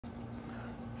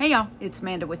Hey y'all, it's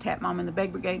Amanda with Tap Mom and the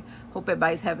Beg Brigade. Hope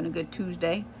everybody's having a good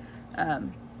Tuesday.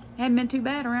 Hadn't been too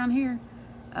bad around here.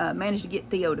 Managed to get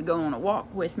Theo to go on a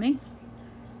walk with me.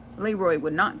 Leroy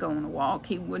would not go on a walk.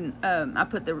 He wouldn't. I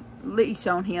put the leash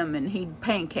on him and he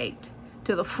pancaked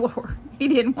to the floor. He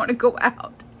didn't want to go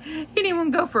out. He didn't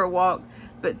want to go for a walk.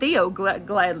 But Theo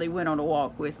gladly went on a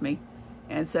walk with me.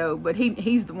 And so, but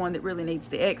he's the one that really needs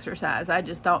to exercise. I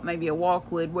just thought maybe a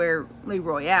walk would wear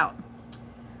Leroy out.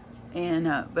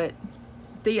 And but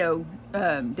Theo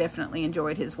definitely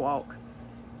enjoyed his walk.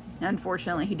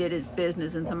 Unfortunately, he did his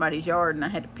business in somebody's yard, and I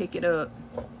had to pick it up.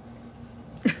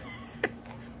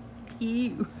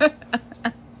 Ew.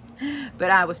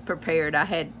 But I was prepared. I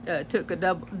had took a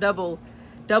doubled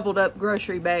up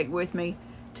grocery bag with me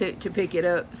to pick it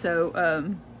up,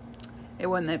 so it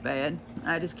wasn't that bad.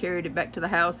 I just carried it back to the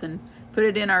house and put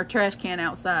it in our trash can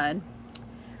outside.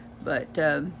 But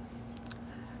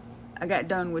I got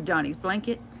done with Johnny's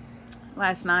blanket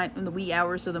last night in the wee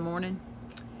hours of the morning.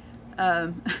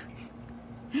 But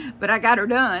I got her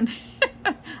done.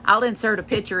 I'll insert a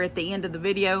picture at the end of the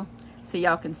video so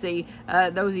y'all can see.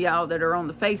 Those of y'all that are on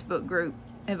the Facebook group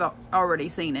have already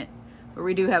seen it. But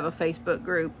we do have a Facebook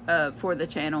group for the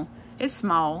channel. It's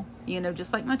small, you know,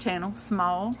 just like my channel,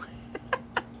 small.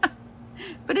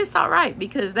 But it's all right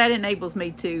because that enables me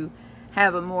to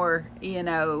have a more, you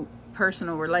know,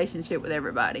 personal relationship with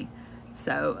everybody.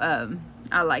 So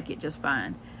I like it just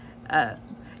fine.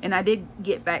 And I did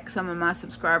get back some of my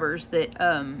subscribers that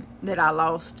that I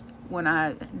lost when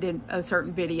I did a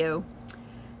certain video,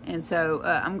 and so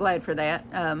I'm glad for that.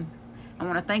 I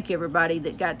want to thank everybody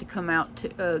that got to come out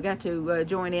to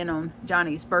join in on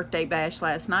Johnny's birthday bash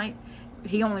last night.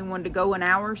 He only wanted to go an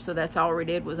hour, so that's all we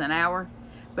did was an hour,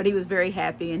 but he was very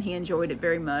happy and he enjoyed it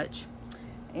very much.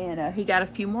 And he got a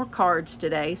few more cards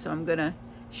today, so I'm gonna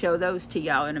show those to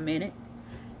y'all in a minute.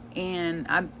 And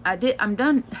I'm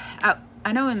done.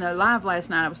 I know in the live last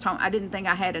night I was talking, I didn't think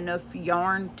I had enough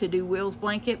yarn to do Will's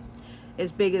blanket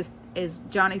as big as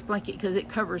Johnny's blanket, because it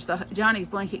covers Johnny's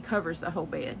blanket covers the whole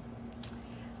bed.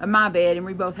 My bed, and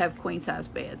we both have queen size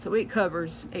bed, so it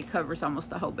covers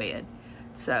almost the whole bed.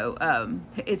 So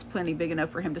it's plenty big enough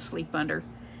for him to sleep under.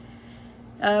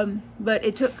 But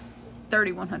it took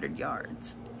 3,100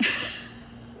 yards.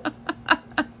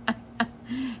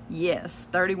 Yes,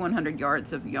 3,100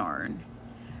 yards of yarn.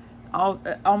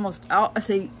 Almost all.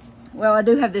 See, well, I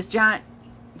do have this giant,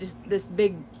 just this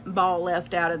big ball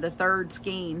left out of the third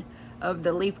skein of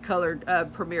the leaf colored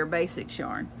Premier Basics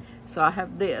yarn. So I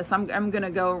have this. I'm gonna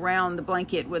go around the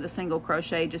blanket with a single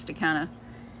crochet just to kind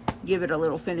of give it a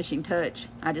little finishing touch.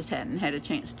 I just hadn't had a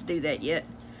chance to do that yet.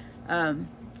 I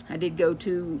did go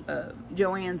to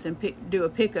Joannes and do a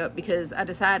pickup because I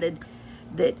decided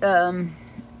that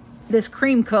this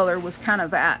cream color was kind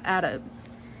of out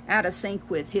of sync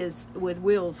with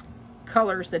Will's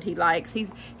colors that he likes.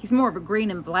 He's more of a green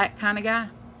and black kind of guy.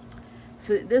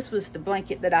 So this was the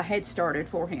blanket that I had started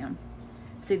for him.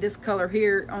 See, this color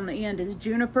here on the end is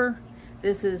Juniper.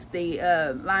 This is the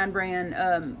Lion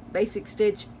Brand Basic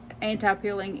Stitch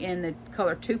Anti-Peeling in the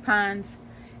color Two Pines.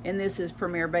 And this is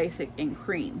Premier Basic in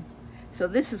Cream. So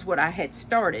this is what I had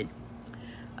started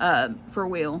for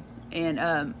Will.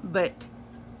 And but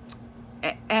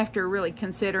after really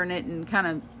considering it and kind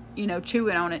of, you know,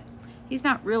 chewing on it, he's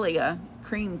not really a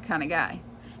cream kind of guy.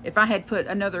 If I had put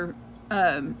another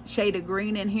shade of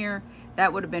green in here,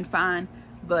 that would have been fine.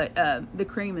 But the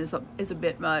cream is a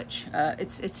bit much.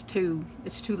 It's too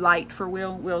light for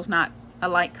Will. Will's not a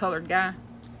light colored guy.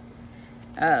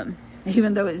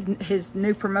 Even though his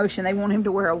new promotion, they want him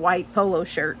to wear a white polo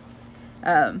shirt.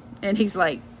 And he's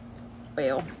like,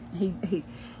 well,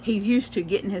 he's used to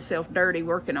getting himself dirty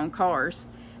working on cars.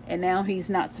 And now he's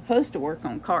not supposed to work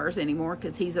on cars anymore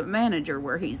because he's a manager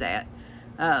where he's at.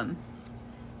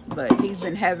 But he's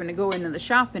been having to go into the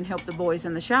shop and help the boys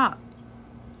in the shop.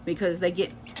 Because they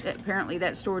get, apparently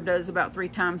that store does about 3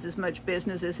 times as much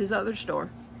business as his other store.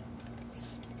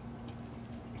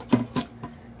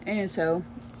 And so,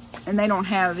 and they don't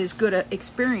have as good a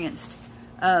experienced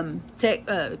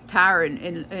tire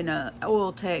and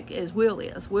oil tech as Will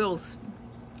is. Will's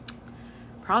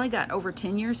probably got over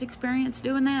 10 years experience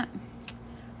doing that.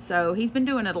 So he's been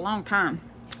doing it a long time.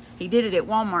 He did it at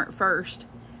Walmart first,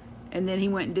 and then he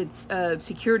went and did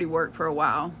security work for a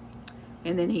while.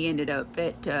 And then he ended up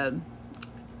at,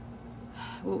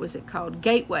 what was it called?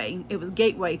 Gateway. It was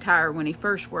Gateway Tire when he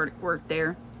first worked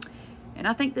there. And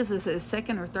I think this is his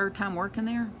 2nd or 3rd time working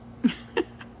there.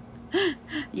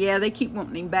 Yeah, they keep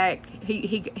wanting him back.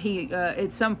 He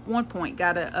at one point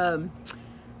got a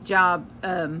job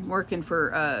working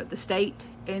for the state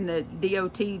in the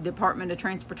DOT, Department of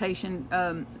Transportation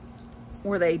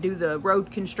where they do the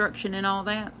road construction and all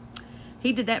that.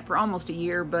 He did that for almost a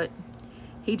year, but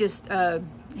he just,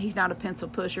 he's not a pencil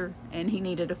pusher, and he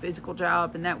needed a physical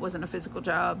job, and that wasn't a physical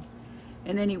job.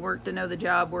 And then he worked another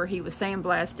job where he was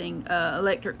sandblasting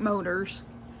electric motors,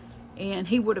 and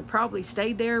he would have probably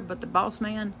stayed there, but the boss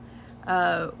man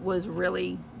was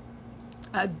really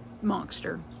a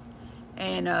monster,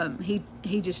 and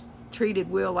he just treated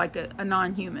Will like a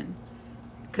non-human,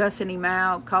 cussing him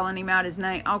out, calling him out his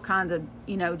name, all kinds of,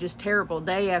 you know, just terrible,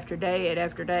 day after day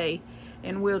after day.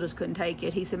 And Will just couldn't take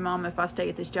it. He said, Mom, if I stay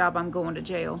at this job, I'm going to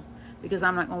jail, because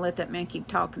I'm not going to let that man keep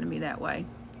talking to me that way.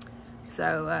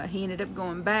 So he ended up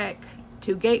going back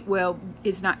to Well,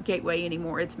 it's not Gateway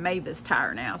anymore. It's Mavis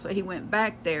Tire now. So he went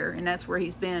back there, and that's where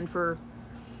he's been for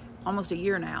almost a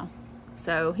year now.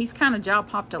 So he's kind of job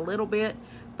hopped a little bit,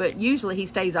 but usually he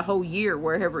stays a whole year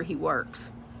wherever he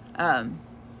works.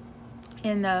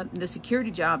 In the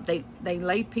security job, they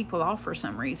laid people off for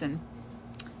some reason,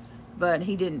 but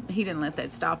he didn't let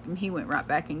that stop him. He went right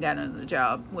back and got another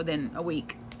job within a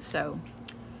week. So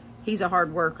he's a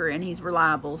hard worker, and he's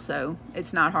reliable, so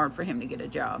it's not hard for him to get a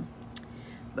job.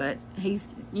 But he's,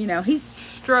 you know, he's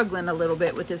struggling a little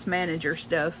bit with this manager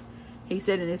stuff. He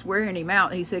said, and it's wearing him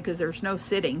out. He said, because there's no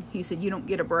sitting. He said, you don't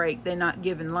get a break. They're not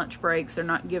giving lunch breaks. They're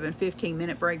not giving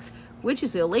 15-minute breaks, which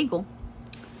is illegal.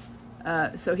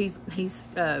 So he's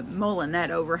mulling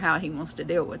that over, how he wants to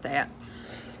deal with that.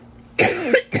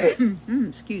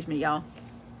 Excuse me, y'all.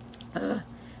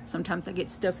 Sometimes I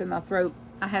get stuff in my throat.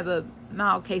 I have a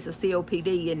mild case of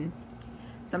COPD, and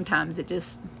sometimes it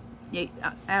just,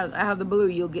 out of the blue,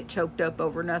 you'll get choked up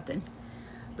over nothing.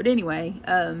 But anyway,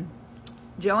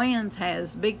 Joannes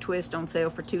has Big Twist on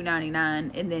sale for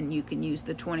 $2.99, and then you can use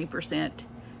the 20%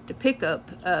 to pick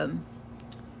up the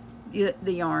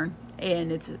yarn,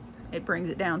 and it brings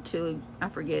it down to, I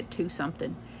forget, 2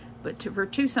 something. But for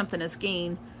 2 something a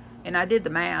skein, and I did the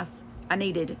math, I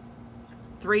needed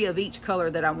 3 of each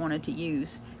color that I wanted to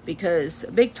use, because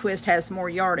Big Twist has more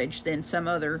yardage than some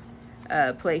other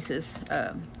places.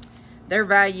 Their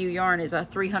value yarn is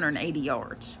 380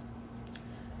 yards.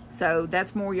 So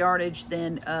that's more yardage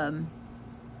than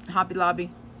Hobby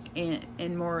Lobby,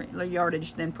 and more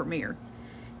yardage than Premier.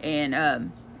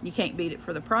 And you can't beat it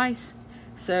for the price.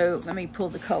 So let me pull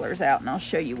the colors out, and I'll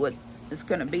show you what is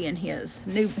going to be in his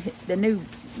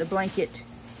the blanket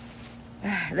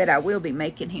that I will be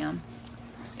making him.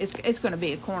 It's going to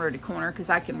be a corner to corner, because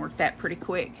I can work that pretty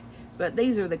quick. But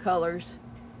these are the colors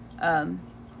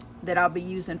that I'll be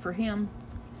using for him.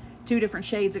 2 different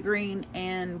shades of green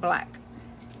and black.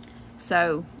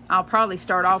 So I'll probably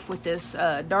start off with this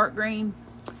dark green,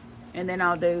 and then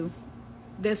I'll do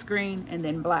this green and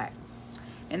then black.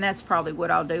 And that's probably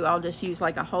what I'll do. I'll just use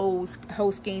like a whole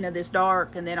skein of this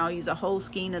dark, and then I'll use a whole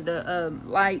skein of the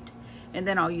light, and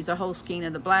then I'll use a whole skein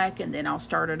of the black, and then I'll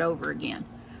start it over again.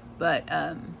 But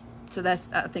so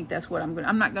I think that's what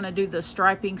I'm not gonna do the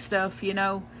striping stuff, you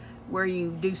know, where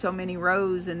you do so many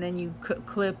rows and then you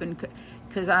clip, and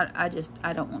because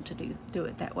I don't want to do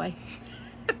it that way.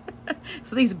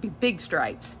 So these would be big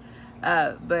stripes,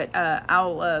 but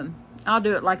I'll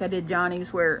do it like I did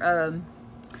Johnny's, where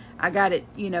I got it,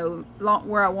 you know,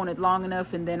 where I wanted long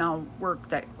enough, and then I'll work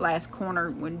that last corner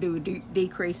when do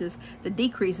decreases. The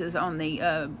decreases on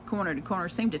the corner to corner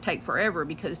seem to take forever,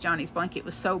 because Johnny's blanket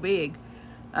was so big.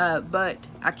 But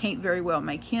I can't very well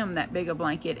make him that big a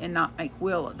blanket and not make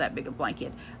Will that big a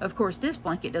blanket. Of course, this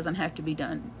blanket doesn't have to be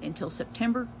done until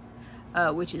September,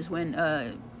 which is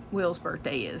when Will's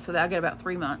birthday is. So I got about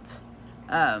 3 months.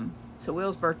 So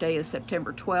Will's birthday is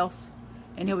September 12th,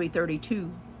 and he'll be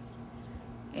 32.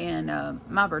 And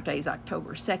my birthday is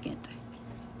October 2nd,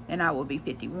 and I will be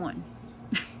 51.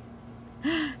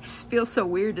 It feels so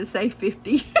weird to say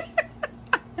 50.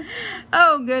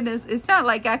 Oh goodness, it's not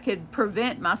like I could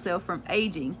prevent myself from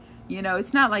aging. You know,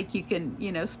 it's not like you can,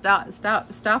 you know, stop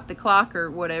the clock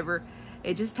or whatever.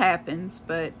 It just happens.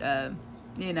 But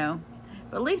you know,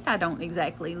 but at least I don't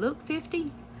exactly look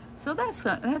 50, so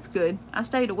that's good. I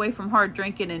stayed away from hard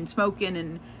drinking and smoking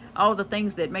and all the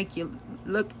things that make you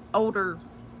look older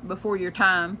before your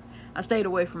time. I stayed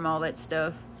away from all that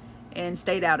stuff and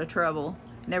stayed out of trouble.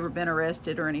 Never been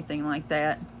arrested or anything like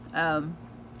that.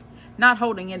 Not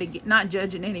holding it, not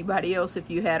judging anybody else if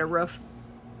you had a rough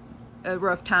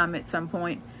time at some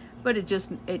point, but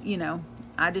you know,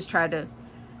 I just tried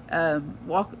to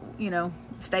walk, you know,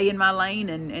 stay in my lane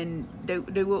and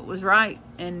do what was right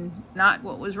and not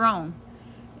what was wrong.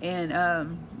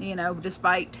 And you know,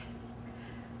 despite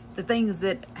the things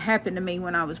that happened to me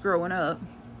when I was growing up,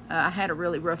 I had a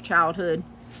really rough childhood,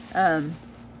 a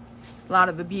lot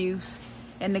of abuse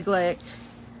and neglect,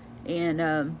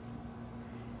 and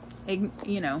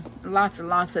you know, lots and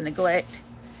lots of neglect.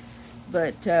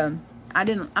 But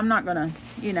I'm not gonna,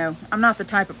 you know, I'm not the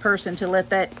type of person to let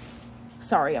that,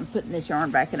 sorry, I'm putting this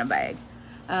yarn back in a bag.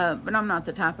 But I'm not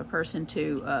the type of person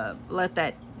to let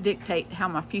that dictate how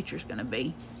my future's gonna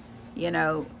be, you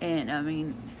know. And I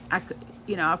mean,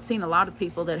 you know, I've seen a lot of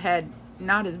people that had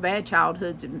not as bad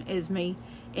childhoods as me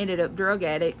ended up drug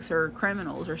addicts or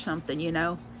criminals or something, you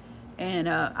know. And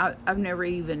I've never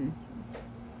even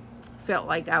felt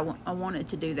like I wanted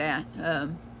to do that.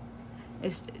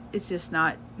 It's just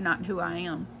not who I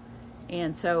am.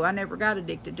 And so I never got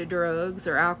addicted to drugs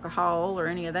or alcohol or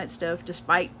any of that stuff,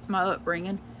 despite my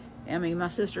upbringing. I mean, my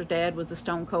sister's dad was a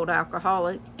stone cold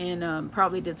alcoholic, and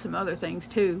probably did some other things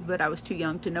too, but I was too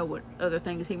young to know what other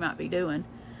things he might be doing.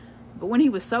 But when he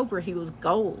was sober, he was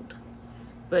gold.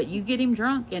 But you get him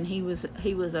drunk, and he was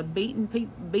a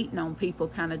beating on people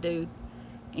kind of dude.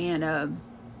 And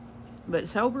but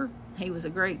sober, he was a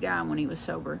great guy when he was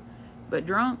sober. But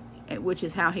drunk, which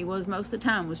is how he was most of the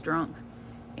time, was drunk.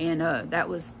 And that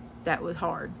was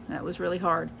hard. That was really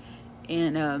hard.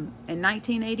 And in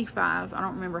 1985, I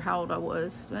don't remember how old I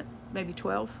was, maybe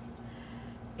 12.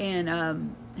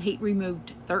 And he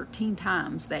removed 13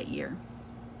 times that year,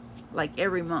 like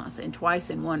every month, and twice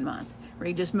in 1 month, where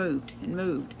he just moved and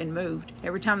moved and moved.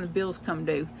 Every time the bills come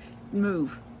due,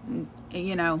 move,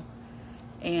 you know.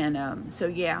 And so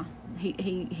yeah,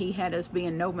 he had us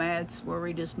being nomads, where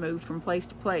we just moved from place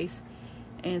to place.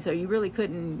 And so you really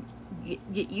couldn't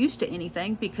get used to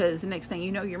anything, because the next thing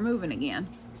you know, you're moving again.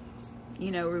 You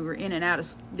know, we were in and out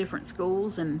of different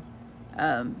schools, and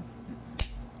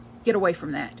get away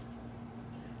from that.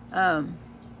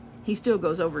 He still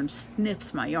goes over and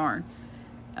sniffs my yarn.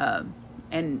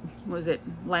 And was it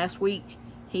last week,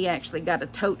 he actually got a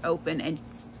tote open and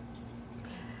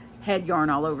had yarn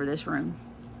all over this room,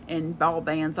 and ball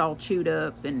bands all chewed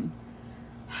up. And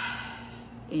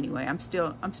anyway, I'm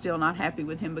still not happy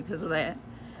with him because of that.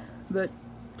 But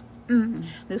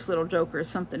this little joker is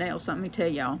something else. Let me tell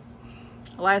y'all.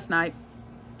 Last night,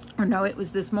 or no, it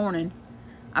was this morning,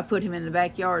 I put him in the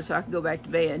backyard so I could go back to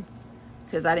bed,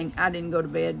 because I didn't go to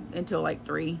bed until like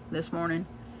 3 this morning.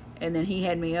 And then he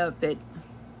had me up at,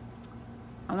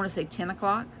 I want to say 10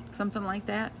 o'clock, something like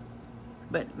that.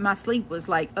 But my sleep was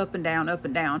like up and down, up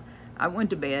and down. I went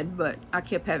to bed, but I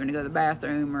kept having to go to the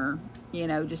bathroom, or, you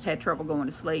know, just had trouble going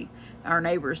to sleep. Our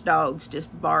neighbor's dogs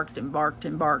just barked and barked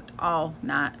and barked all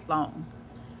night long.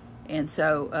 And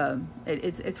so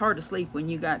it's hard to sleep when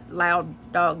you got loud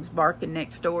dogs barking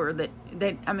next door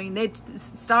I mean, they'd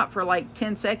stop for like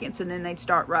 10 seconds and then they'd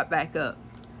start right back up.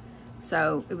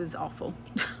 So it was awful.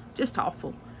 Just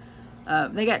awful.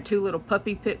 They got 2 little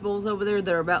puppy pit bulls over there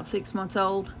that are about 6 months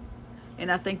old, and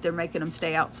I think they're making them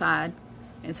stay outside.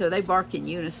 And so they bark in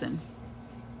unison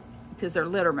because they're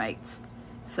litter mates.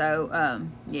 So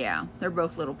yeah, they're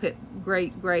both little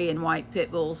gray and white pit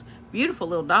bulls. Beautiful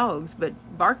little dogs, but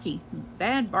barky,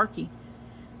 bad barky.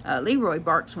 Leroy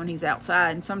barks when he's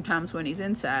outside, and sometimes when he's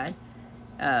inside.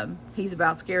 He's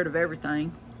about scared of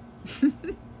everything.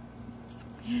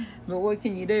 But what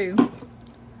can you do?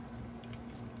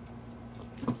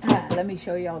 Let me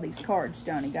show you all these cards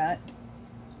Johnny got.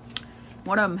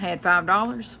 One of them had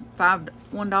 $5,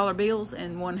 $1 bills,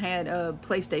 and one had a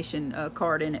PlayStation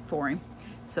card in it for him.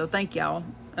 So thank y'all.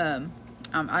 I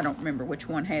don't remember which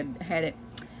one had it.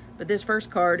 But this first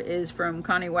card is from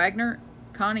Connie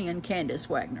and Candace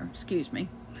Wagner, excuse me,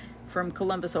 from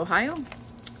Columbus, Ohio.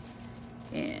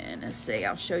 And let's see,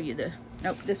 I'll show you the,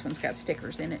 nope, this one's got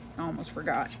stickers in it. I almost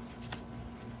forgot.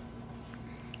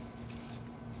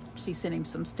 She sent him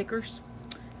some stickers.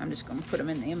 I'm just going to put them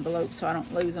in the envelope so I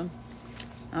don't lose them.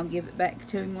 I'll give it back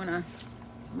to him when I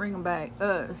bring them back.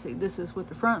 Let's see, this is what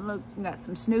the front look. Got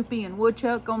some Snoopy and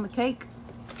Woodchuck on the cake.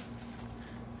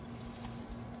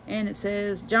 And it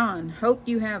says, John, hope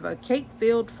you have a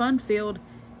cake-filled, fun-filled,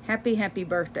 happy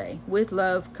birthday. With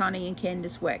love, Connie and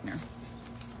Candace Wagner.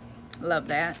 Love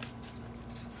that.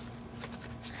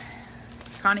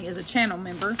 Connie is a channel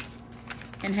member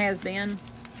and has been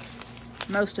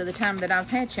most of the time that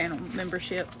I've had channel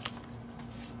membership.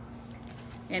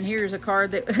 And here's a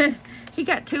card that he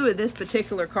got 2 of this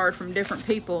particular card from different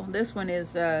people. This one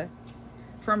is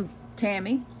from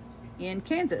Tammy in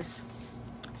Kansas.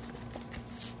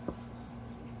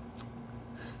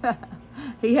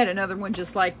 He had another one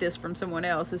just like this from someone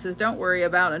else. It says, don't worry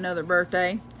about another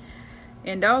birthday.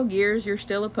 In dog years, you're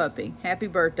still a puppy. Happy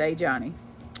birthday, Johnny.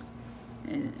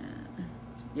 And,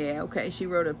 yeah, okay, she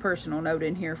wrote a personal note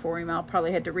in here for him. I'll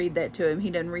probably have to read that to him.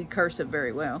 He doesn't read cursive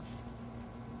very well.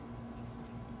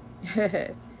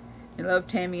 I love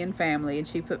Tammy and family. And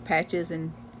she put patches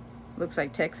in, looks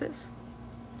like Texas.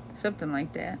 Something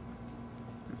like that.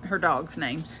 her dog's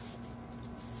names.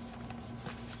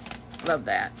 Love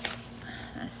that.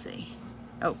 Let's see.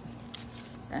 Oh,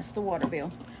 that's the water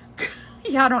bill.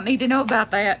 Y'all don't need to know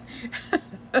about that.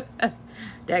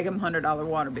 Daggum $100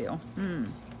 water bill.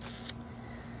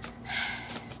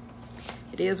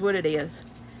 It is what it is.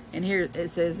 And here it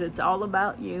says it's all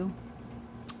about you.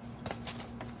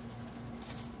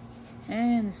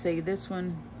 And let's see this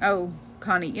one. Oh,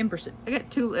 Connie Emerson. I got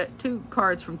two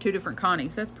cards from two different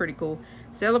Connies. That's pretty cool.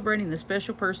 Celebrating the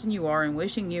special person you are and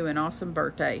wishing you an awesome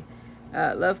birthday.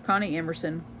 Love, Connie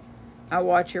Emerson. I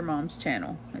watch your mom's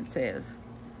channel. It says.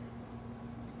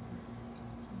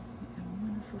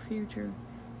 Wonderful future.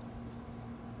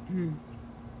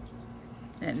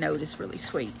 That note is really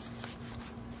sweet.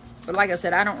 But like I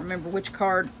said, I don't remember which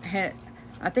card had.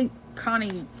 I think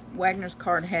Connie Wagner's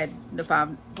card had the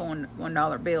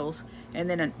 $1 bills, and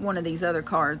then one of these other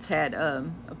cards had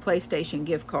a PlayStation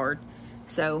gift card.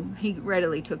 So he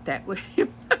readily took that with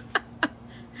him.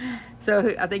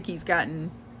 So I think he's gotten,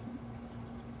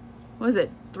 what was it,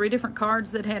 3 different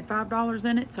cards that had $5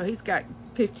 in it. So he's got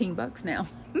 $15 now.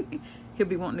 He'll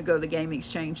be wanting to go to the game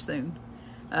exchange soon.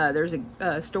 There's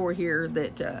a store here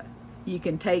that you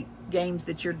can take games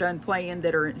that you're done playing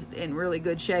that are in really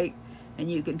good shape, and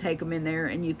you can take them in there,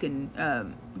 and you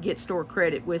can get store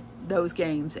credit with those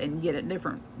games and get a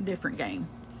different game.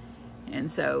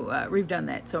 And so we've done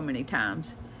that so many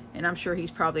times, and I'm sure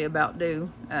he's probably about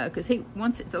due, because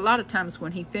it's a lot of times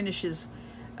when he finishes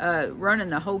running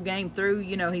the whole game through,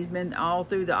 you know, he's been all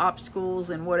through the obstacles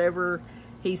and whatever.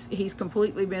 He's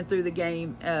completely been through the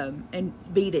game and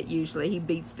beat it. Usually he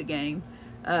beats the game.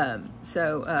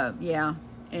 Yeah,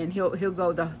 and he'll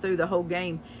go through the whole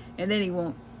game, and then he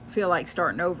won't feel like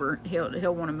starting over.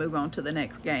 He'll want to move on to the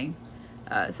next game.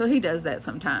 So he does that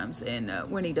sometimes, and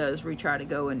when he does, we try to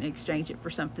go and exchange it for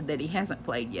something that he hasn't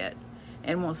played yet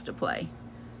and wants to play.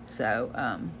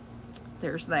 So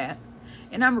there's that.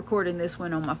 And I'm recording this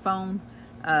one on my phone.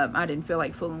 I didn't feel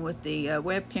like fooling with the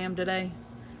webcam today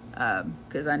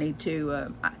because I need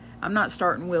to. I'm not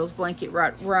starting Will's blanket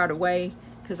right away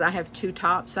because I have 2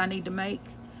 tops I need to make.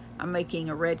 I'm making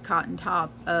a red cotton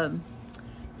top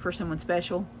for someone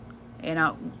special, and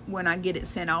when I get it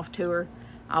sent off to her,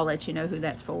 I'll let you know who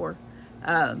that's for.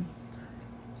 And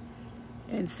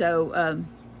so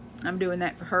I'm doing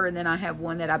that for her, and then I have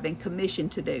one that I've been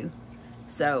commissioned to do.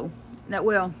 So,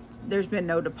 well, there's been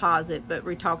no deposit, but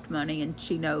we talked money, and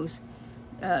she knows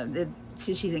that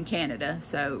she's in Canada,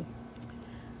 so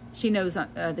she knows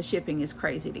the shipping is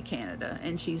crazy to Canada,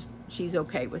 and she's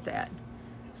okay with that.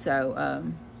 So,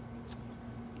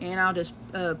 and I'll just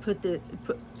put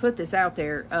this out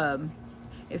there.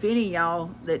 If any of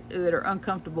y'all that are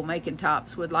uncomfortable making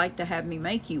tops would like to have me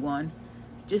make you one,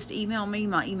 just email me.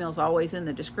 My email's always in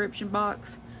the description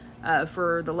box.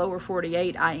 For the lower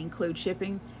 48, I include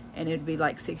shipping, and it'd be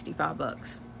like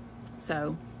 $65.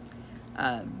 So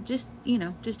just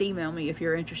email me if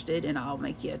you're interested, and I'll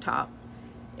make you a top.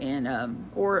 And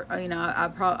or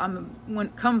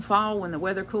come fall, when the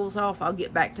weather cools off, I'll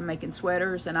get back to making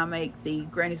sweaters, and I make the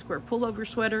granny square pullover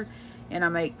sweater, and I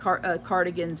make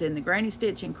cardigans in the granny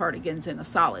stitch and cardigans in a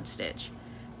solid stitch.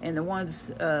 And the ones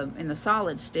in the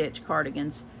solid stitch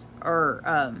cardigans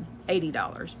are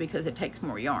 $80 because it takes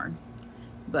more yarn.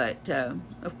 But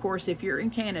of course, if you're in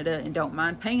Canada and don't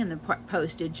mind paying the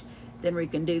postage, then we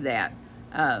can do that.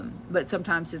 But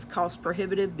sometimes it's cost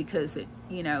prohibitive because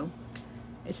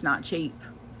it's not cheap.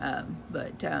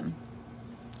 But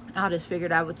I just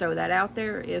figured I would throw that out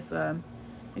there. If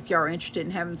y'all are interested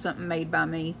in having something made by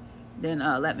me, then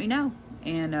let me know.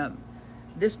 And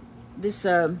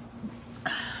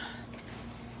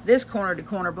this corner to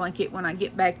corner blanket, when I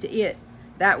get back to it,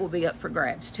 that will be up for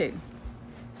grabs too.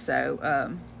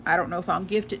 So I don't know if I'll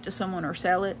gift it to someone or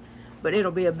sell it, but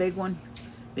it'll be a big one,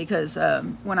 because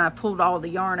when I pulled all the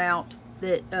yarn out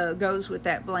that goes with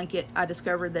that blanket, I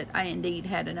discovered that I indeed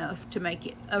had enough to make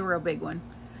it a real big one.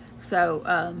 So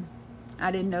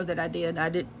I didn't know that I did.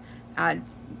 I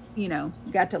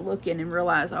got to looking and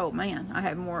realized, oh man, I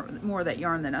have more of that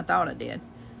yarn than I thought I did.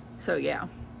 So yeah,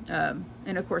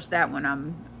 and of course that one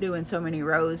I'm doing so many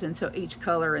rows, and so each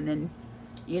color, and then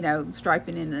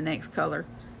striping in the next color.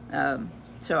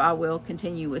 So I will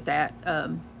continue with that.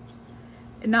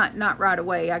 Not right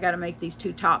away. I got to make these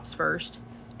 2 tops first,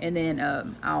 and then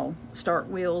I'll start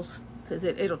Will's, because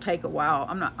it'll take a while.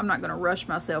 I'm not going to rush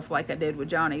myself like I did with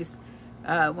Johnny's.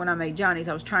 When I made Johnny's,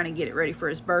 I was trying to get it ready for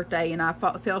his birthday, and I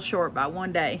fell short by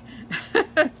 1 day.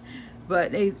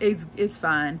 But it's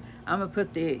fine. I'm gonna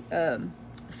put the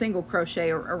single crochet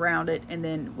around it, and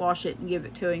then wash it and give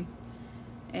it to him,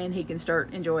 and he can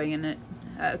start enjoying it,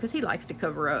 because he likes to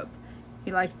cover up.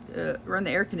 He likes to run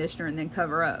the air conditioner and then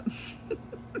cover up.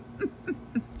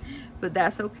 But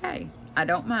that's okay. I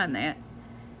don't mind that.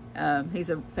 He's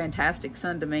a fantastic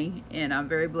son to me, and I'm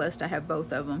very blessed to have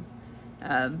both of them.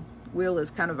 Will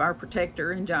is kind of our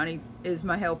protector, and Johnny is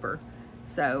my helper.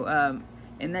 So,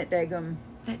 and that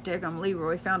daggum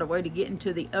Leroy found a way to get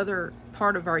into the other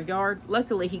part of our yard.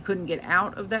 Luckily, he couldn't get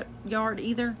out of that yard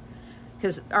either,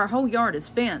 because our whole yard is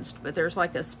fenced, but there's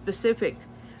like a specific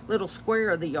little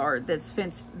square of the yard that's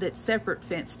fenced, that's separate,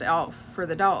 fenced off for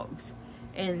the dogs.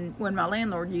 And when my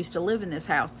landlord used to live in this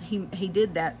house, he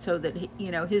did that so that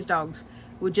you know, his dogs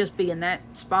would just be in that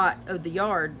spot of the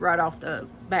yard right off the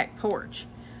back porch.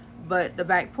 But the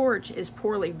back porch is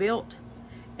poorly built,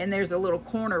 and there's a little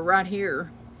corner right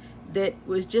here that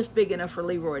was just big enough for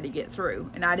Leroy to get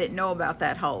through. And I didn't know about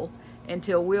that hole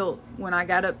until when I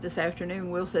got up this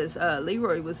afternoon, Will says,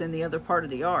 Leroy was in the other part of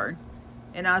the yard.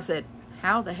 And I said,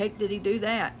 how the heck did he do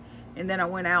that? And then I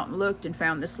went out and looked and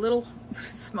found this little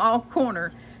small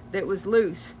corner that was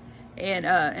loose. And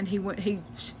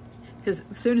because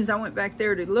as soon as I went back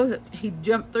there to look, he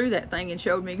jumped through that thing and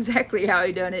showed me exactly how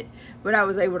he done it. But I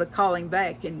was able to call him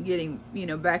back and get him, you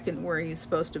know, back in where he's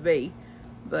supposed to be.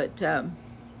 But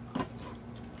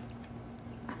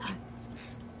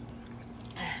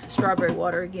strawberry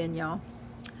water again, y'all.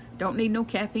 Don't need no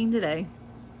caffeine today.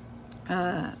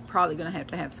 Probably gonna have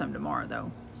to have some tomorrow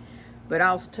though. But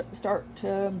I'll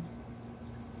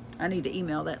I need to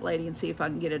email that lady and see if I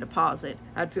can get a deposit.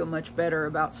 I'd feel much better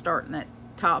about starting that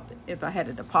top if I had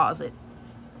a deposit.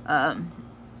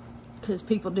 Because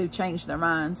people do change their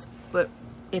minds. But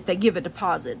if they give a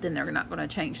deposit, then they're not going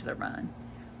to change their mind.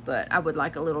 But I would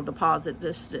like a little deposit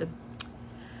just to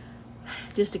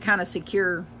kind of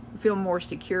feel more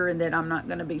secure, and that I'm not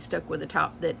going to be stuck with a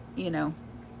top that, you know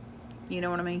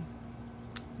what I mean?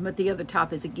 But the other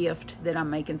top is a gift that I'm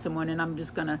making someone, and I'm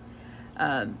just going to,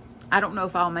 I don't know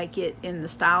if I'll make it in the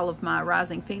style of my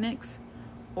Rising Phoenix,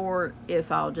 or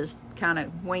if I'll just kind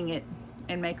of wing it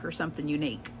and make her something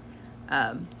unique.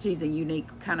 She's a unique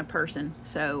kind of person,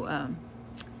 so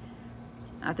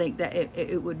I think that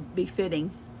it would be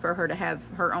fitting for her to have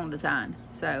her own design.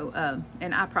 So,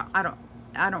 and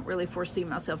I don't really foresee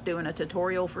myself doing a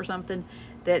tutorial for something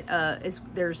that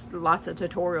there's lots of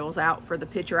tutorials out for the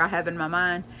picture I have in my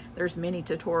mind. There's many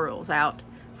tutorials out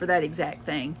for that exact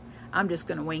thing. I'm just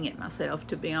going to wing it myself,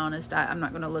 to be honest. I'm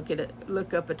not going to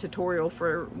look up a tutorial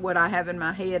for what I have in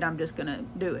my head. I'm just going to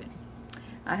do it.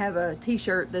 I have a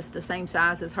t-shirt that's the same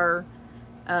size as her.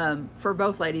 For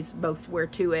both ladies, both wear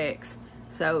 2X.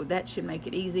 So that should make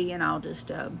it easy, and I'll just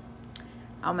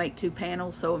I'll make 2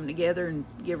 panels, sew them together, and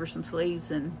give her some sleeves,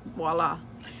 and voila.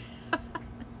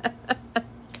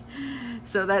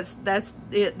 So that's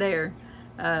it there.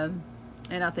 And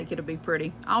I think it'll be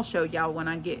pretty. I'll show y'all when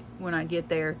I get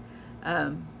there,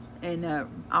 and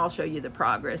I'll show you the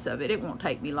progress of it. It won't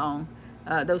take me long.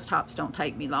 Those tops don't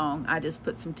take me long. I just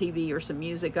put some TV or some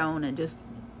music on and just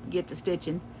get to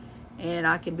stitching, and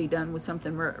I can be done with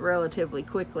something relatively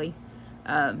quickly.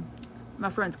 My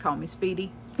friends call me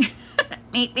Speedy.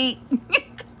 Meep, meep.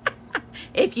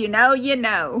 If you know, you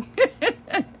know.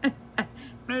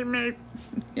 Meep,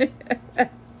 meep.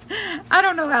 I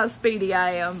don't know how speedy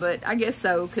I am, but I guess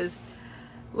so, because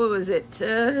what was it,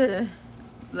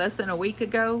 less than a week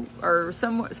ago, or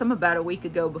some about a week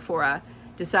ago, before I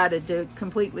decided to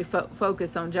completely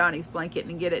focus on Johnny's blanket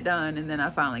and get it done, and then I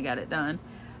finally got it done.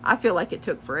 I feel like it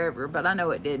took forever, but I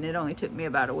know it didn't. It only took me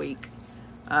about a week.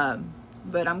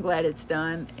 But I'm glad it's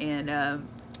done, and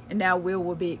now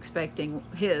will be expecting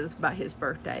his by his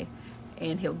birthday,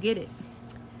 and he'll get it.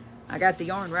 I got the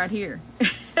yarn right here.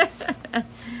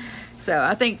 So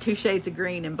I think 2 shades of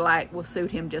green and black will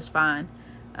suit him just fine.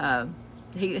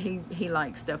 He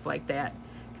likes stuff like that.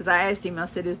 Because I asked him, I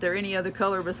said, is there any other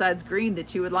color besides green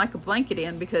that you would like a blanket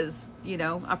in? Because, you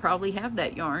know, I probably have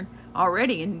that yarn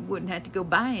already and wouldn't have to go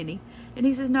buy any. And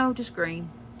he says, no, just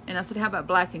green. And I said, how about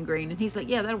black and green? And he's like,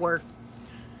 yeah, that'll work.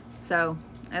 So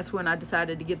that's when I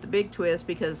decided to get the big twist,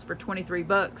 because for 23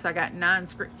 bucks, I got 9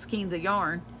 skeins of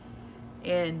yarn.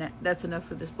 And that's enough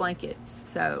for this blanket.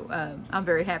 So I'm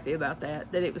very happy about that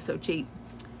it was so cheap.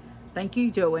 Thank you,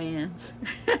 Joannes.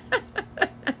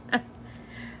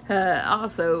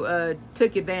 Also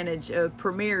took advantage of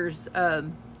Premier's, I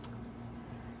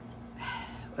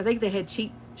think they had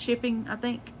cheap shipping, I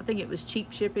think it was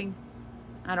cheap shipping.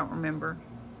 I don't remember.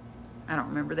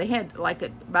 They had like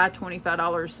buy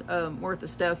 $25 worth of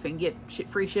stuff and get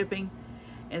free shipping.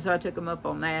 And so I took them up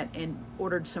on that and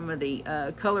ordered some of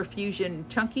the Color Fusion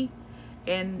Chunky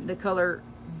and the color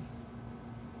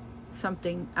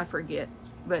something, I forget.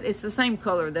 But it's the same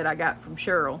color that I got from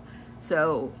Cheryl.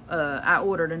 So I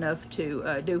ordered enough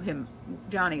to do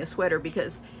Johnny a sweater,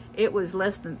 because it was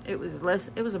about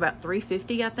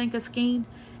 $3.50, I think, a skein,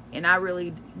 and I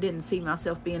really didn't see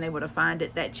myself being able to find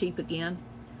it that cheap again.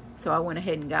 So I went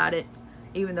ahead and got it,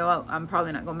 even though I'm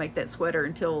probably not going to make that sweater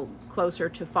until closer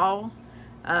to fall.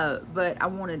 But I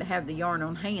wanted to have the yarn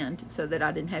on hand so that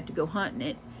I didn't have to go hunting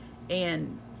it.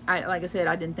 And like I said,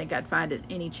 I didn't think I'd find it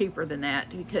any cheaper than that,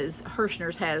 because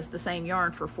Hirschner's has the same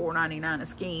yarn for $4.99 a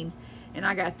skein, and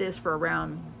I got this for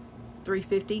around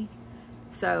 $3.50.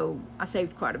 So I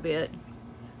saved quite a bit.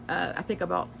 I think I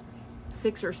bought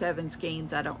 6 or 7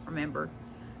 skeins, I don't remember.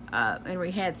 And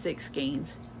we had 6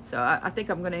 skeins. So I think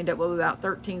I'm going to end up with about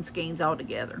 13 skeins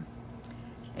altogether.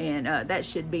 And that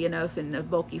should be enough in the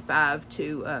bulky 5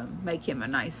 to make him a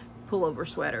nice pullover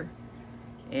sweater.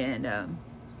 And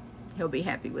he'll be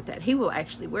happy with that. He will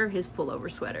actually wear his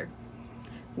pullover sweater.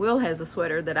 Will has a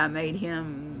sweater that I made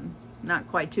him not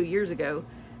quite 2 years ago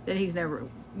that he's never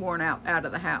worn out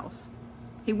of the house.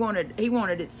 He wanted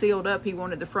it sealed up. He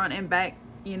wanted the front and back,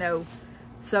 you know,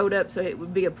 sewed up so it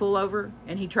would be a pullover,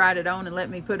 and he tried it on and let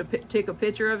me take a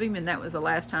picture of him, and that was the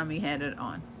last time he had it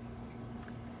on.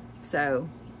 So,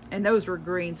 and those were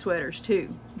green sweaters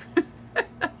too.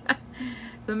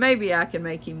 So maybe I can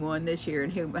make him one this year,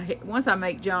 and once I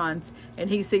make John's and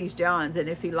he sees John's, and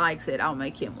if he likes it, I'll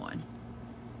make him one.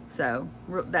 So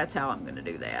that's how I'm going to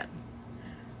do that.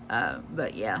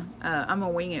 But yeah, I'm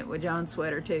going to wing it with John's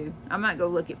sweater too. I might go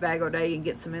look at Bag O' Day and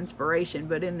get some inspiration,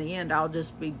 but in the end, I'll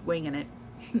just be winging it.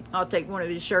 I'll take one of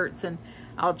his shirts and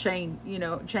I'll chain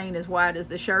as wide as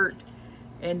the shirt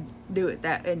and do it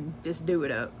and just do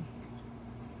it up.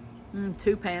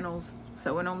 2 panels,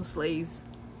 sewing on the sleeves.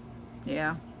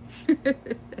 Yeah.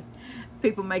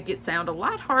 People make it sound a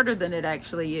lot harder than it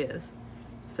actually is.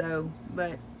 So,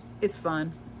 but it's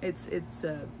fun. It's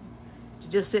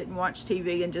just sit and watch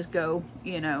TV and just go,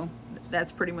 you know.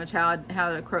 That's pretty much how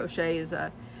to crochet is.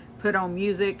 Put on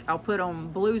music. I'll put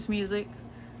on blues music.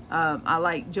 I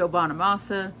like Joe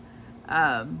Bonamassa,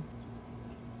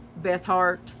 Beth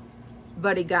Hart,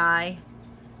 Buddy Guy,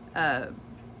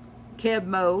 Keb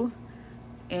Mo,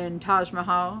 and Taj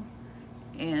Mahal,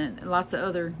 and lots of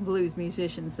other blues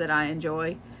musicians that I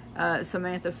enjoy.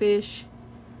 Samantha Fish,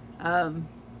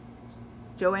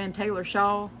 Joanne Taylor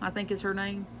Shaw, I think is her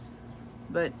name.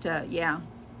 But yeah,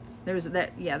 there's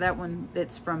that one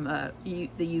that's from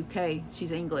the UK.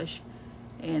 She's English,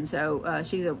 and so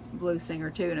she's a blues singer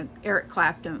too. And Eric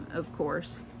Clapton, of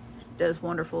course, does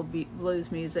wonderful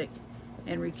blues music.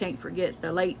 And we can't forget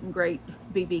the late and great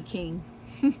B.B. King.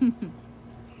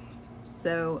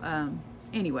 So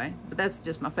anyway, but that's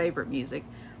just my favorite music.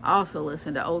 I also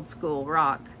listen to old school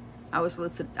rock. I was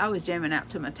jamming out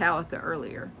to Metallica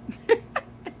earlier.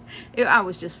 I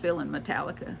was just feeling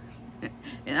Metallica.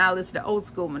 And I listen to old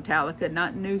school Metallica,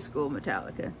 not new school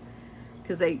Metallica,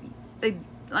 because they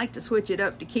like to switch it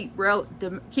up to keep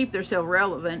themselves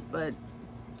relevant. But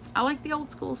I like the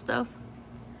old school stuff.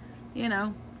 You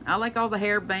know, I like all the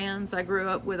hair bands. I grew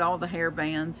up with all the hair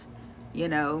bands. You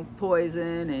know,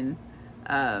 Poison and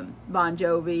Bon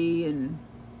Jovi and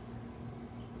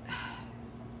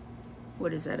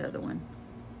what is that other one?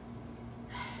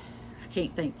 I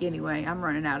can't think. Anyway, I'm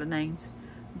running out of names.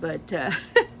 But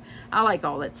I like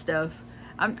all that stuff.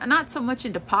 I'm not so much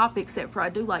into pop, except for I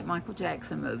do like Michael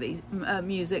Jackson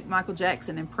music. Michael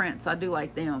Jackson and Prince, I do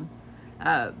like them.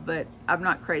 But I'm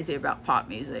not crazy about pop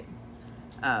music.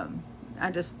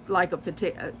 I just like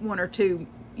one or two,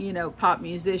 you know, pop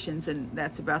musicians, and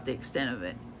that's about the extent of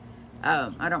it.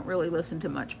 I don't really listen to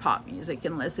much pop music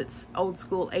unless it's old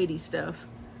school 80s stuff.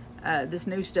 This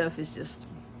new stuff is just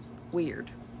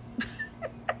weird.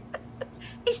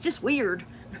 It's just weird.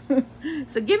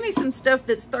 So give me some stuff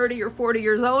that's 30 or 40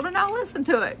 years old and I'll listen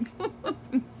to it.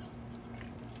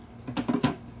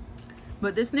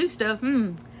 But this new stuff,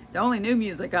 the only new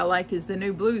music I like is the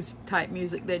new blues type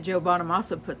music that Joe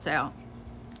Bonamassa puts out.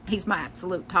 He's my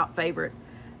absolute top favorite.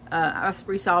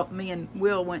 Me and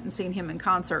Will went and seen him in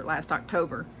concert last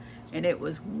October, and it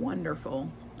was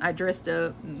wonderful. I dressed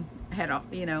up and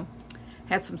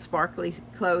had some sparkly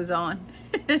clothes on.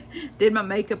 Did my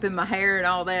makeup and my hair and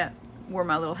all that. Wore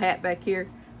my little hat back here,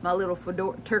 my little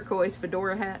turquoise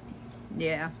fedora hat.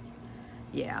 Yeah.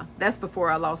 That's before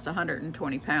I lost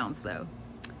 120 pounds though.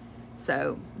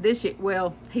 So this year,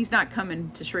 well, he's not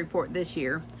coming to Shreveport this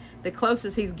year. The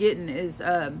closest he's getting is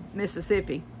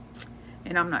Mississippi,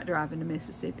 and I'm not driving to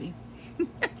Mississippi.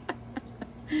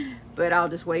 But I'll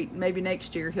just wait. Maybe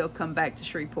next year he'll come back to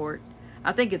Shreveport.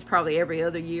 I think it's probably every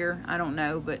other year. I don't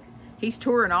know, but he's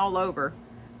touring all over.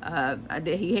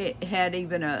 He had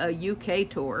even a UK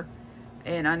tour,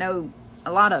 and I know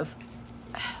a lot of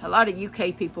a lot of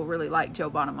UK people really like Joe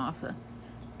Bonamassa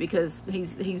because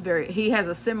he has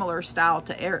a similar style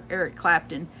to Eric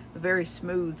Clapton, a very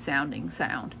smooth sounding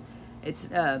sound. It's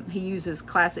he uses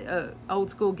classic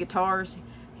old school guitars.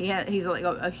 He's like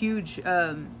a huge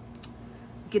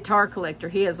guitar collector.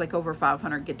 He has like over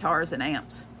 500 guitars and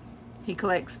amps. He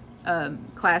collects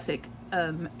classic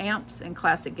amps and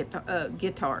classic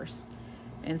guitars.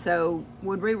 And so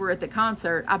when we were at the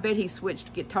concert, I bet he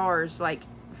switched guitars like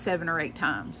 7 or 8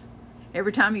 times.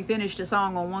 Every time he finished a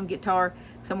song on one guitar,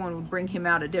 someone would bring him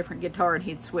out a different guitar and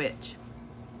he'd switch.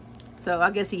 So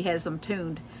I guess he has them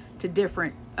tuned to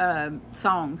different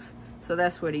songs. So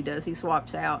that's what he does. He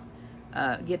swaps out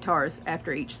guitars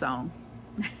after each song,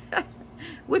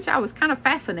 which I was kind of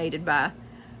fascinated by.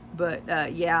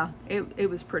 But yeah, it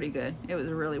was pretty good. It was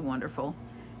really wonderful.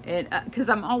 And because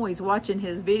I'm always watching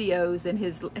his videos and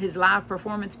his live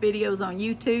performance videos on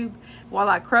YouTube while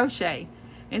I crochet.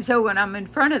 And so when I'm in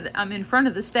front of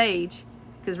the stage,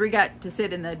 because we got to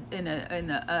sit in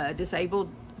the disabled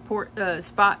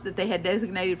spot that they had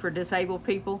designated for disabled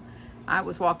people. I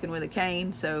was walking with a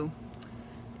cane,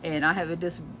 and I have a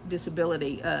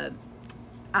disability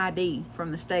ID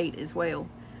from the state as well.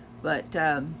 But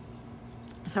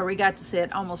so we got to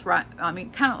sit almost right. I mean,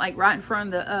 kind of like right in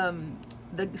front of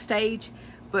the stage,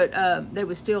 but there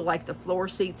was still like the floor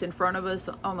seats in front of us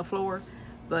on the floor.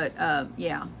 But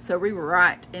yeah, so we were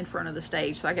right in front of the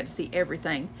stage, so I got to see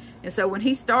everything. And so when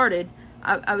he started,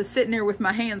 I was sitting there with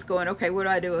my hands going, okay, what do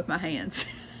I do with my hands?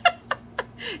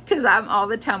 Because I'm all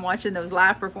the time watching those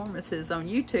live performances on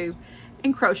YouTube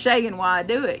and crocheting while I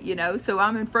do it, you know. So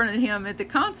I'm in front of him at the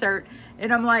concert,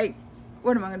 and I'm like,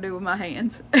 what am I going to do with my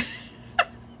hands?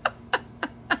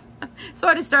 So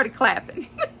I just started clapping.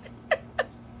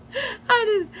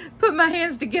 I just put my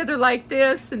hands together like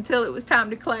this until it was time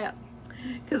to clap,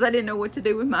 because I didn't know what to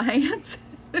do with my hands.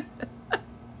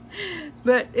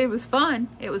 But it was fun.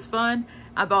 It was fun.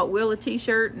 I bought Will a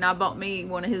t-shirt, and I bought me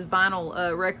one of his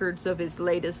vinyl records of his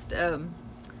latest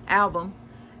album.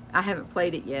 I haven't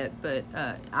played it yet, but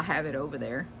I have it over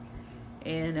there.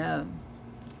 And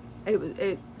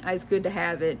it's good to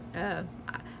have it.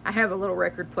 I have a little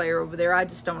record player over there. I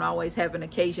just don't always have an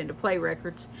occasion to play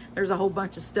records. There's a whole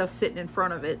bunch of stuff sitting in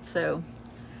front of it, so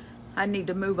I need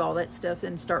to move all that stuff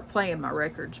and start playing my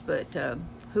records. But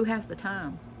who has the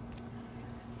time?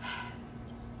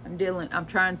 I'm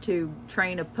trying to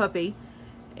train a puppy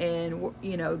and,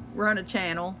 you know, run a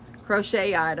channel,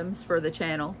 crochet items for the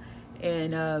channel,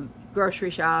 and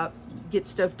grocery shop, get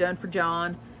stuff done for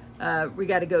John. We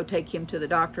got to go take him to the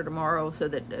doctor tomorrow so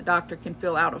that the doctor can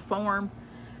fill out a form.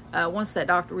 Once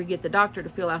we get the doctor to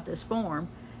fill out this form,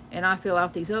 and I fill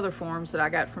out these other forms that I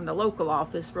got from the local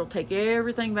office, we'll take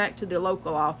everything back to the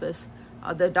local office,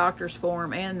 the doctor's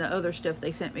form and the other stuff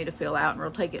they sent me to fill out, and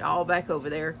we'll take it all back over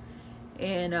there.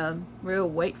 And we'll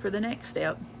wait for the next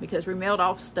step, because we mailed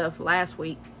off stuff last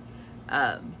week.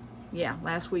 Yeah,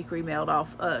 last week we mailed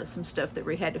off some stuff that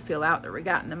we had to fill out that we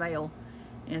got in the mail.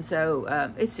 And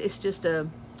so it's just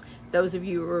those of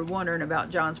you who are wondering about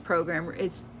John's program,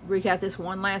 we got this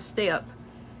one last step,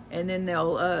 and then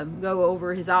they'll go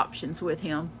over his options with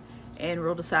him, and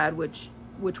we'll decide which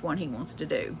one he wants to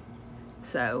do.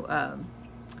 So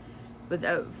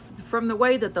but from the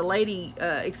way that the lady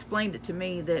explained it to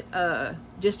me, that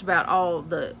just about all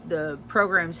the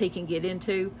programs he can get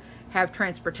into have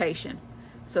transportation.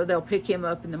 So they'll pick him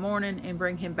up in the morning and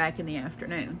bring him back in the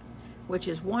afternoon, which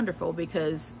is wonderful,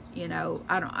 because, you know,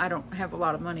 I don't have a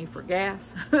lot of money for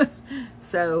gas.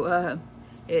 So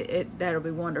that'll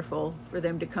be wonderful for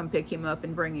them to come pick him up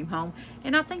and bring him home.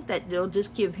 And I think that it'll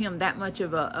just give him that much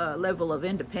of a level of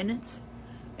independence.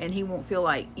 And he won't feel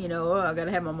like, you know, oh, I got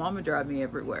to have my mama drive me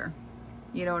everywhere.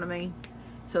 You know what I mean?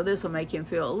 So this will make him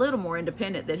feel a little more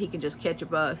independent, that he can just catch a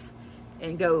bus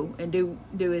and go and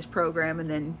do his program and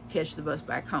then catch the bus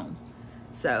back home.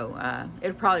 So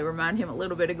it'll probably remind him a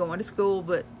little bit of going to school,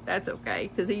 but that's okay,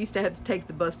 because he used to have to take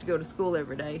the bus to go to school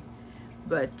every day.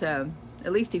 But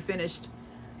at least he finished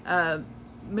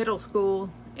middle school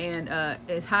and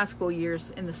his high school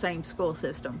years in the same school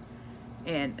system,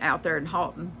 and out there in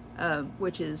Halton,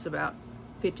 which is about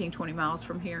 15-20 miles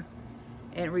from here.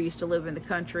 And we used to live in the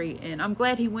country, and I'm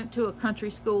glad he went to a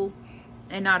country school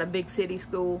and not a big city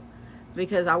school,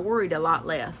 because I worried a lot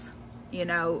less, you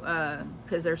know,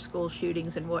 because there's school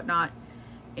shootings and whatnot,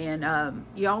 and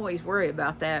you always worry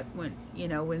about that when, you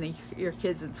know, when your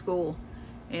kid's in school.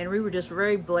 And we were just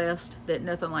very blessed that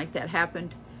nothing like that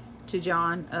happened to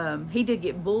John. He did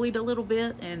get bullied a little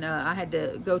bit, and I had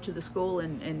to go to the school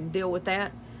and deal with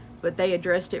that, but they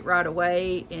addressed it right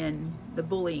away, and the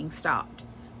bullying stopped.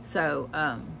 So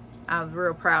I'm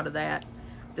real proud of that.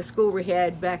 the school we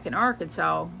had back in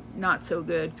Arkansas, not so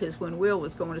good, because when Will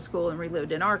was going to school and we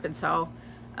lived in Arkansas,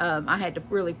 I had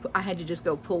to just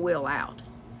go pull Will out,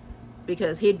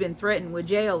 because he'd been threatened with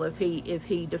jail if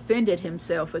he defended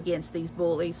himself against these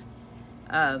bullies.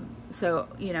 So,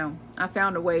 you know, I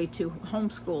found a way to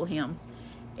homeschool him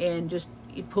and just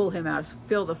pull him out,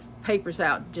 fill the papers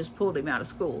out, just pulled him out of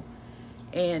school.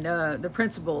 And the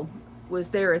principal was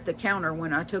there at the counter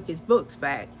when I took his books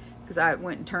back, because I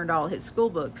went and turned all his school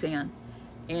books in.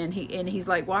 And he's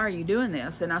like, why are you doing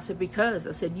this? And I said, because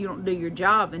I said, you don't do your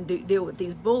job and deal with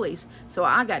these bullies, so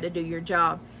I got to do your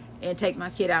job and take my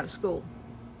kid out of school.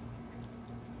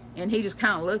 And he just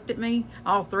kind of looked at me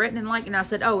all threatening like, and I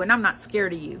said, oh, and I'm not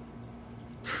scared of you.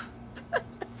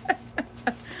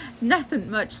 Nothing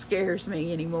much scares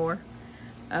me anymore.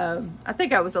 I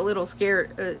think I was a little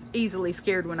scared, easily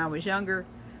scared when I was younger,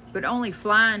 but only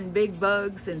flying big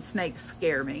bugs and snakes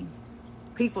scare me.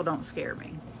 People don't scare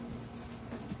me.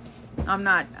 I'm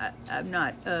not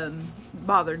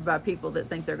bothered by people that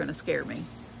think they're going to scare me.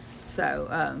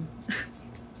 So,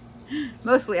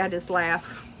 mostly I just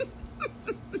laugh.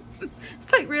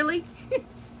 It's like, really?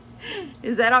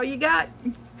 Is that all you got?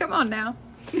 Come on now.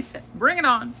 Bring it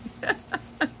on.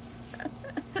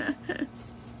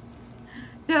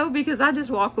 No, because I just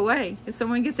walk away. If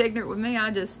someone gets ignorant with me,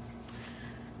 I just,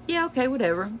 yeah, okay,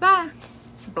 whatever. Bye.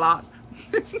 Block.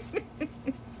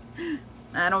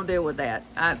 I don't deal with that.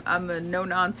 I'm a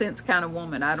no-nonsense kind of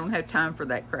woman. I don't have time for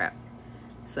that crap.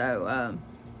 So,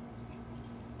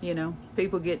 you know,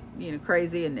 people get, you know,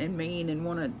 crazy and mean and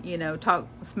want to, you know, talk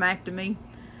smack to me.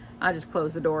 I just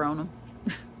close the door on them.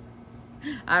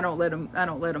 I don't let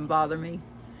them bother me,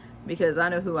 because I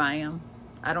know who I am.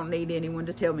 I don't need anyone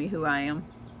to tell me who I am.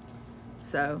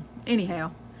 So,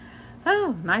 anyhow,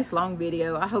 oh, nice long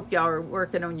video. I hope y'all are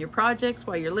working on your projects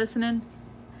while you're listening.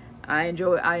 I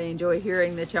enjoy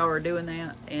hearing that y'all are doing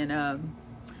that, and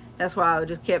that's why I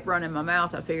just kept running my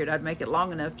mouth. I figured I'd make it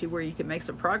long enough to where you can make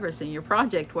some progress in your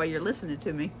project while you're listening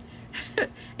to me.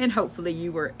 And hopefully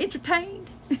you were entertained.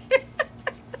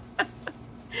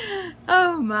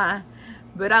 Oh my.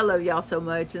 But I love y'all so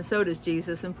much, and so does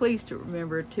Jesus. And please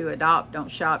remember to adopt,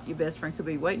 don't shop. Your best friend could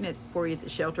be waiting for you at the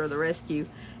shelter or the rescue.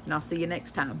 And I'll see you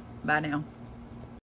next time. Bye now.